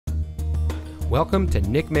Welcome to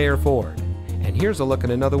Nick Mayer Ford, and here's a look at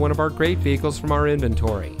another one of our great vehicles from our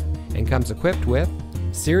inventory, and comes equipped with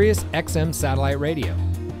Sirius XM satellite radio,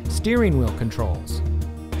 steering wheel controls,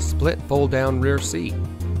 split fold-down rear seat,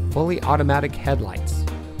 fully automatic headlights,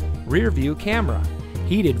 rear view camera,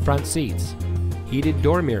 heated front seats, heated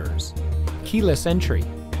door mirrors, keyless entry,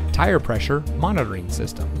 tire pressure monitoring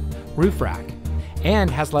system, roof rack, and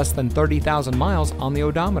has less than 30,000 miles on the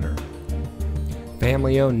odometer.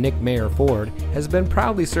 Family-owned Nick Mayer Ford has been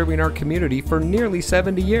proudly serving our community for nearly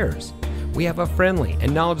 70 years. We have a friendly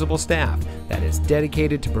and knowledgeable staff that is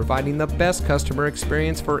dedicated to providing the best customer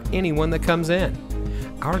experience for anyone that comes in.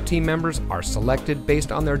 Our team members are selected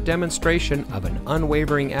based on their demonstration of an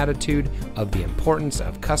unwavering attitude of the importance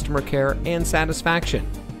of customer care and satisfaction.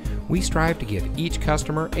 We strive to give each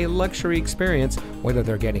customer a luxury experience, whether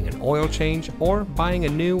they're getting an oil change or buying a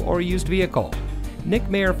new or used vehicle. Nick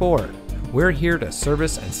Mayer Ford. We're here to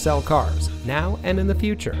service and sell cars, now and in the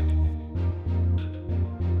future.